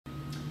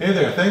Hey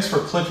there, thanks for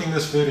clicking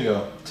this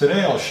video.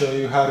 Today I'll show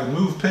you how to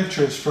move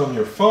pictures from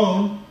your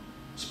phone,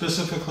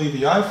 specifically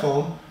the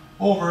iPhone,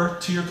 over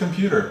to your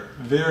computer.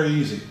 Very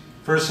easy.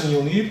 First thing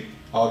you'll need,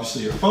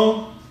 obviously your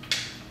phone.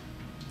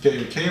 Get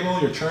your cable,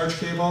 your charge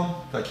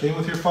cable that came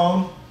with your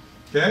phone.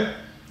 Okay?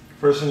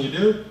 First thing you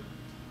do,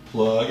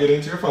 plug it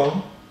into your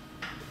phone.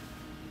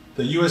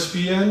 The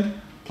USB end,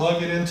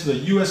 plug it into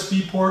the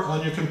USB port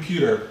on your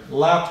computer.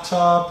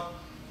 Laptop,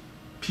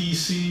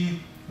 PC,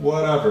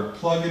 whatever.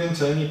 Plug it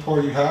into any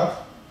port you have.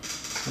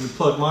 Let me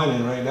plug mine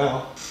in right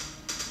now.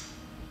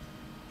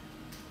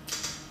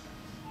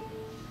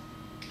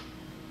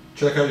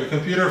 Check out your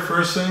computer.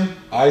 First thing,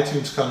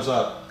 iTunes comes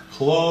up.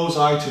 Close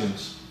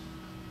iTunes.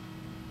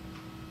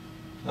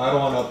 I don't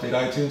want to update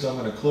iTunes. I'm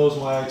going to close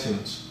my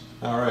iTunes.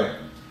 Alright.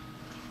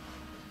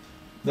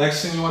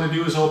 Next thing you want to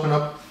do is open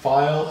up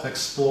File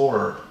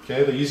Explorer.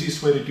 Okay, the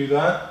easiest way to do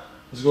that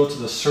is go to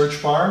the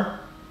search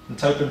bar and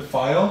type in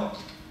File.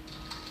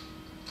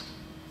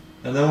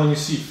 And then when you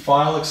see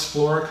File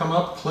Explorer come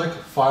up, click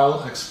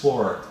File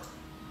Explorer.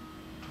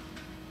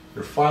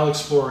 Your File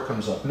Explorer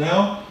comes up.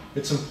 Now,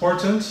 it's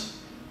important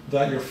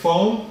that your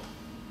phone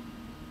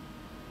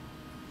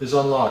is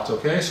unlocked,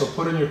 okay? So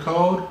put in your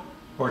code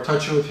or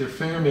touch it with your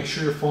finger, make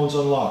sure your phone's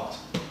unlocked.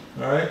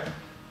 Alright?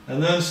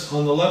 And then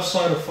on the left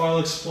side of File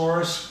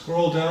Explorer,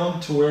 scroll down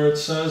to where it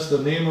says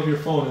the name of your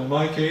phone. In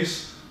my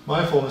case,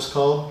 my phone is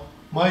called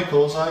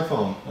Michael's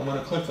iPhone. I'm going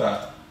to click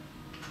that.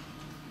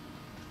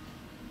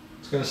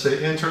 It's going to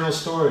say internal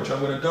storage.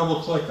 I'm going to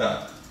double click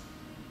that.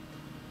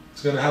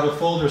 It's going to have a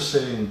folder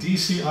saying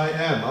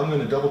DCIM. I'm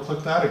going to double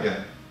click that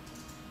again.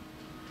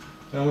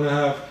 I'm going to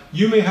have,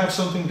 you may have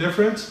something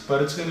different,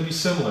 but it's going to be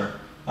similar.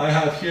 I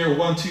have here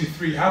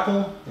 123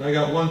 Apple, and I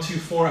got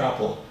 124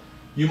 Apple.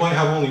 You might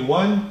have only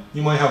one,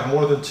 you might have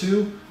more than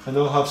two, and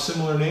they'll have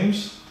similar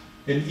names.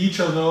 In each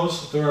of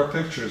those, there are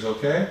pictures,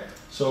 okay?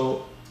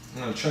 So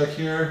I'm going to check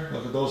here.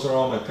 Look, those are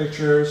all my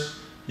pictures.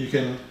 You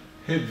can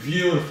hit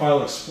View in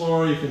File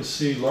Explorer. You can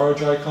see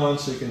large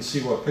icons, so you can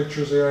see what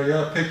pictures there are.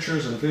 Yeah,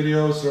 pictures and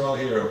videos, they're all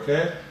here,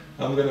 okay?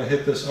 I'm going to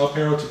hit this up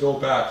arrow to go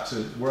back to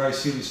where I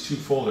see these two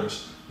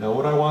folders. Now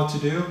what I want to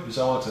do is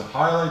I want to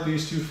highlight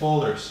these two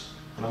folders.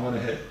 And I'm going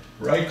to hit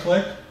right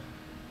click,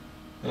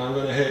 and I'm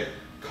going to hit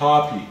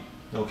copy.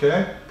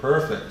 Okay,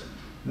 perfect.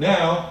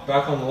 Now,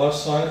 back on the left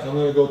side, I'm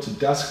going to go to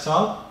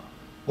desktop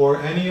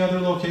or any other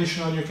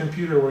location on your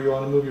computer where you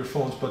want to move your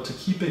phones. But to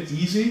keep it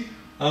easy,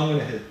 I'm going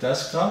to hit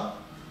desktop.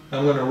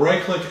 I'm going to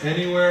right click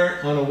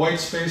anywhere on a white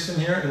space in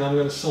here, and I'm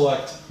going to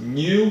select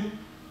new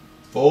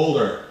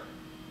folder.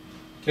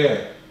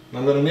 Okay, and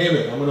I'm going to name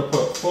it. I'm going to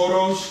put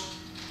photos,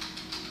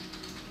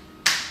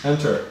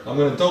 enter. I'm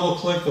going to double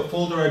click the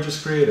folder I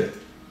just created.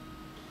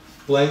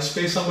 Blank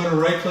space, I'm going to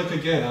right click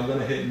again. I'm going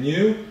to hit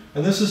new,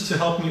 and this is to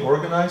help me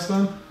organize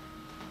them.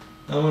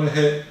 I'm going to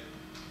hit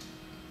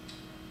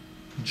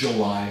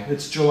July.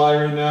 It's July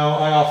right now.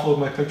 I offload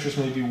my pictures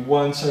maybe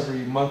once every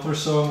month or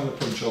so. I'm going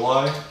to put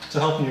July to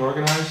help me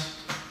organize.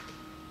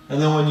 And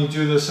then when you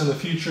do this in the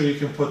future, you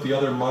can put the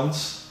other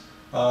months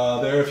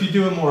there. If you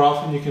do it more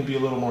often, you can be a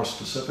little more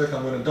specific.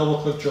 I'm going to double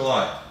click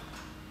July.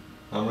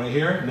 I'm right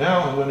here.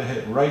 Now I'm going to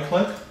hit right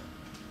click.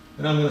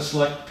 And I'm going to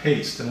select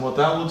paste, and what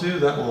that will do,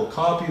 that will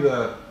copy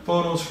the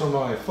photos from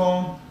my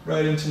phone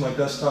right into my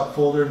desktop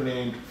folder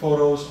named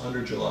Photos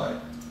under July.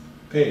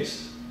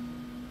 Paste.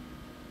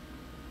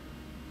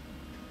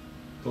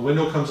 The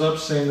window comes up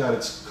saying that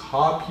it's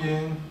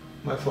copying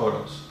my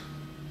photos.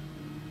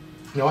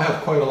 Now I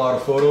have quite a lot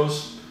of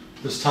photos.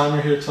 This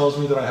timer here tells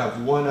me that I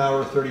have 1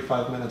 hour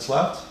 35 minutes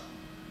left.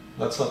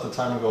 Let's let the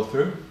timer go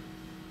through.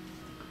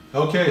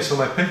 Okay, so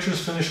my pictures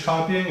finished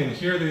copying, and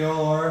here they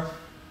all are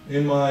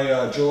in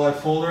my July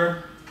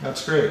folder.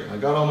 That's great. I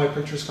got all my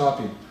pictures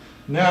copied.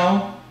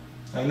 Now,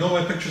 I know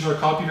my pictures are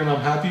copied and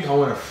I'm happy. I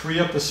want to free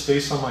up the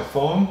space on my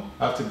phone.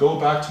 I have to go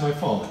back to my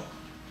phone.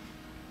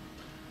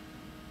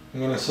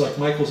 I'm going to select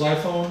Michael's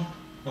iPhone.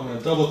 I'm going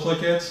to double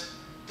click it.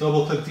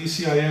 Double click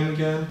DCIM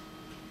again.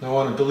 Now I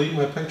want to delete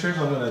my pictures.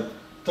 I'm going to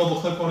double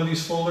click one of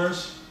these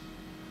folders.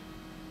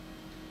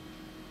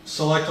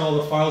 Select all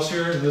the files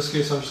here. In this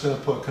case, I'm just going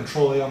to put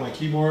Control A on my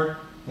keyboard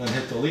and then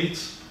hit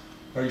delete.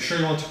 Are you sure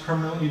you want to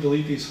permanently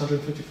delete these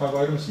 155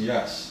 items?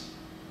 Yes.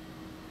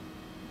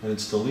 And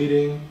it's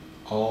deleting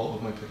all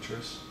of my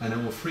pictures. And it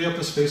will free up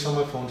the space on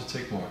my phone to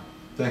take more.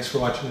 Thanks for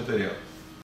watching the video.